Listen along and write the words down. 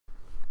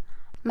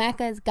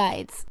Macca's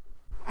Guides.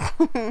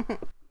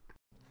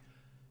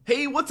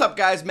 Hey, what's up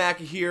guys, Macca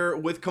here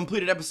with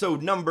completed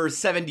episode number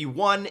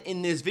 71.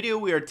 In this video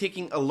we are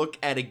taking a look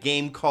at a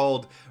game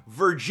called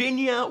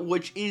Virginia,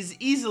 which is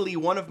easily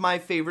one of my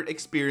favorite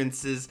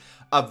experiences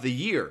of the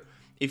year.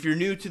 If you're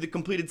new to the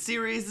completed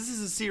series, this is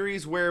a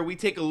series where we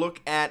take a look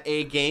at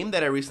a game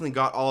that I recently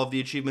got all of the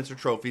achievements or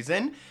trophies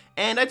in,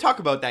 and I talk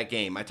about that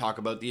game. I talk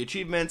about the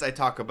achievements, I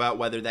talk about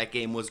whether that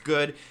game was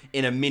good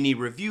in a mini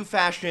review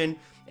fashion.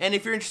 And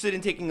if you're interested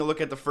in taking a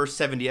look at the first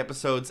 70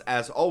 episodes,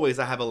 as always,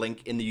 I have a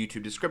link in the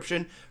YouTube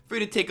description for you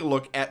to take a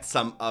look at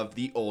some of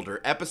the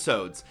older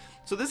episodes.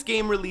 So this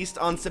game released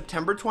on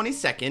September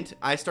 22nd.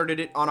 I started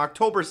it on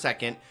October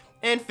 2nd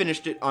and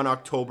finished it on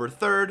October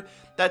 3rd.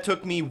 That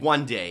took me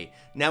 1 day.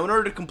 Now, in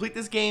order to complete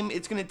this game,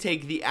 it's going to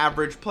take the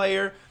average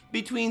player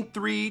between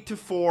 3 to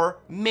 4,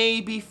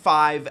 maybe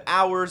 5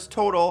 hours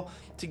total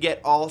to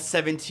get all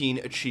 17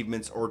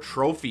 achievements or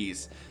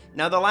trophies.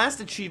 Now, the last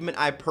achievement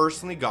I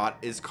personally got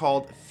is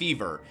called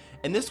Fever,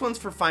 and this one's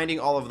for finding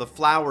all of the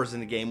flowers in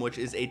the game, which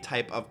is a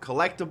type of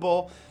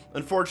collectible.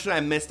 Unfortunately,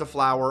 I missed a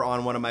flower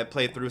on one of my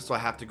playthroughs, so I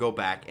have to go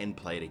back and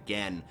play it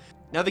again.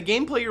 Now, the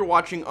gameplay you're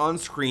watching on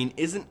screen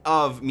isn't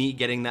of me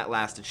getting that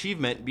last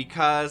achievement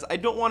because I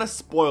don't want to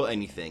spoil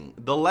anything.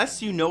 The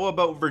less you know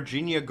about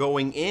Virginia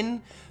going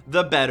in,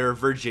 the better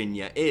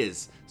Virginia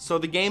is. So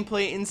the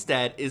gameplay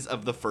instead is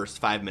of the first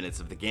 5 minutes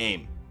of the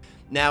game.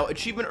 Now,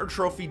 achievement or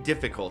trophy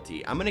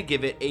difficulty, I'm going to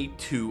give it a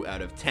 2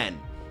 out of 10.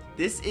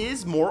 This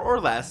is more or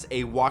less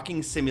a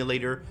walking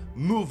simulator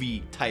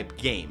movie type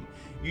game.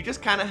 You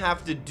just kind of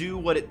have to do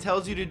what it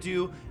tells you to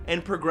do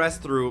and progress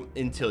through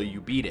until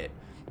you beat it.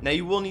 Now,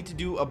 you will need to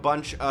do a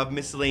bunch of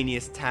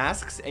miscellaneous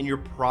tasks, and you're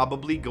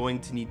probably going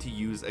to need to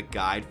use a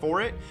guide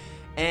for it.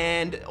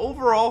 And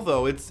overall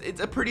though, it's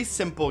a pretty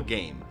simple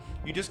game.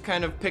 You just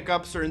kind of pick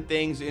up certain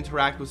things,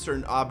 interact with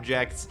certain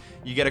objects,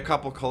 you get a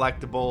couple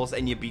collectibles,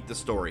 and you beat the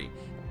story.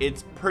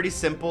 It's pretty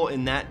simple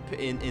in that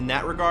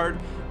regard,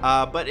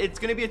 but it's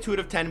going to be a 2 out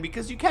of 10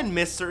 because you can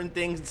miss certain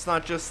things. It's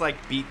not just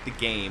like beat the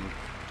game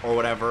or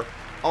whatever.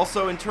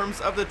 Also, in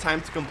terms of the time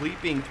to complete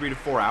being 3 to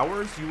 4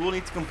 hours, you will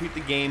need to complete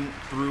the game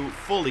through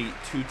fully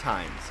 2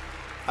 times.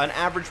 An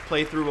average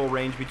playthrough will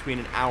range between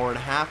an hour and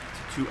a half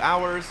to 2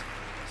 hours,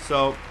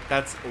 so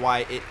that's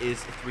why it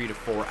is 3 to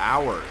 4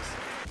 hours.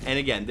 And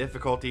again,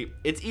 difficulty,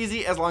 it's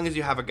easy as long as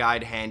you have a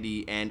guide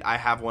handy, and I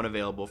have one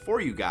available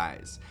for you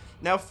guys.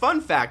 Now,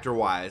 fun factor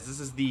wise, this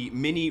is the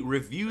mini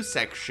review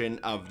section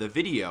of the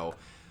video.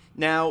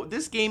 Now,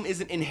 this game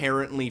isn't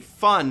inherently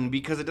fun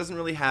because it doesn't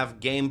really have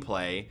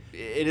gameplay.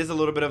 It is a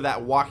little bit of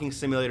that walking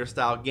simulator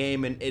style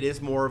game, and it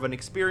is more of an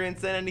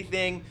experience than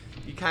anything.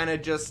 You kind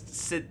of just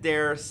sit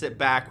there, sit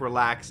back,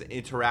 relax,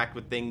 interact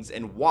with things,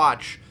 and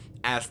watch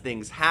as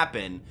things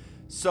happen.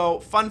 So,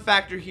 fun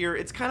factor here,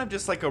 it's kind of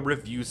just like a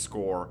review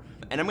score,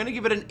 and I'm going to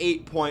give it an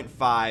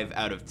 8.5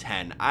 out of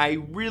 10. I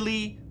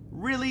really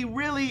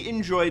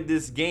enjoyed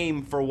this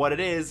game for what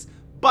it is,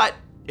 but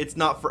it's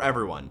not for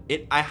everyone.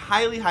 I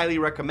highly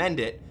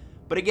recommend it,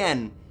 but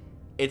again,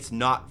 it's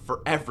not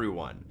for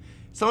everyone.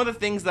 Some of the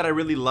things that I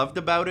really loved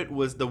about it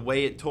was the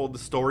way it told the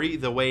story,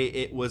 the way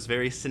it was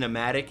very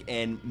cinematic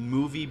and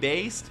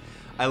movie-based.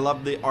 I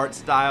love the art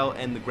style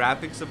and the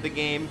graphics of the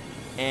game.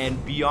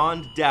 And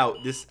beyond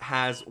doubt, this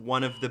has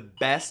one of the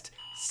best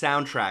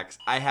soundtracks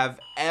I have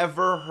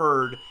ever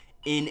heard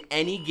in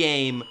any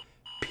game,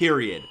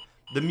 period.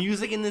 The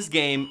music in this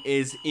game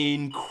is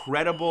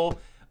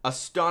incredible,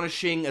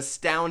 astonishing,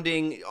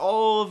 astounding,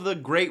 all of the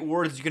great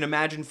words you can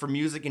imagine for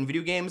music in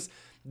video games.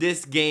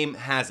 This game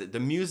has it. The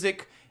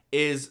music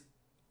is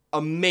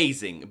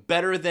amazing,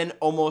 better than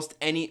almost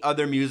any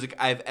other music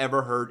I've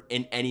ever heard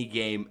in any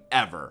game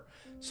ever.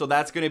 So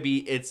that's going to be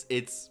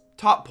its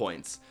top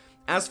points.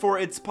 As for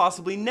its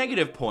possibly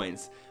negative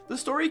points, the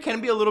story can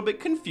be a little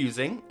bit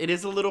confusing. It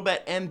is a little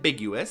bit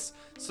ambiguous,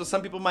 so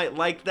some people might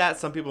like that,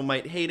 some people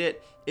might hate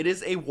it. It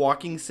is a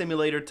walking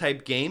simulator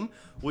type game,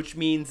 which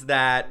means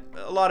that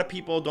a lot of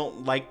people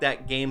don't like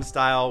that game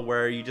style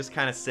where you just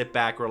kind of sit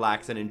back,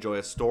 relax, and enjoy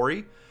a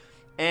story.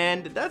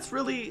 And that's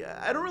really,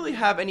 I don't really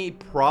have any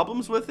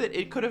problems with it.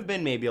 It could have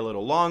been maybe a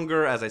little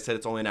longer. As I said,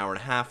 it's only an hour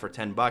and a half for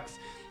 10 bucks.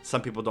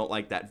 Some people don't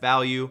like that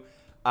value.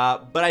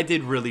 But I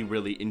did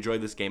really enjoy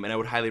this game, and I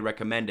would highly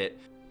recommend it.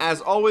 As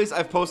always,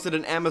 I've posted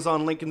an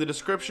Amazon link in the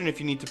description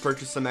if you need to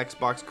purchase some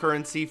Xbox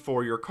currency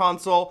for your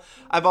console.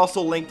 I've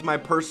also linked my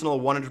personal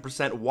 100%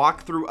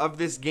 walkthrough of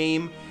this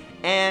game,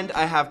 and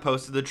I have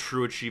posted the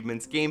True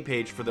Achievements game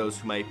page for those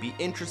who might be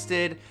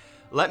interested.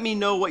 Let me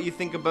know what you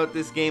think about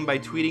this game by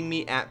tweeting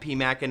me at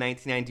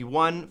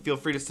pmacca1991. Feel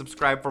free to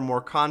subscribe for more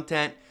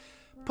content.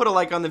 Put a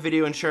like on the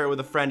video and share it with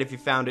a friend if you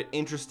found it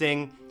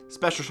interesting.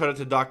 Special shout out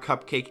to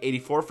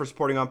DocCupcake84 for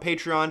supporting on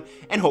Patreon,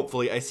 and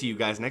hopefully I see you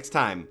guys next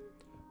time.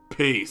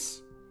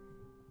 Peace.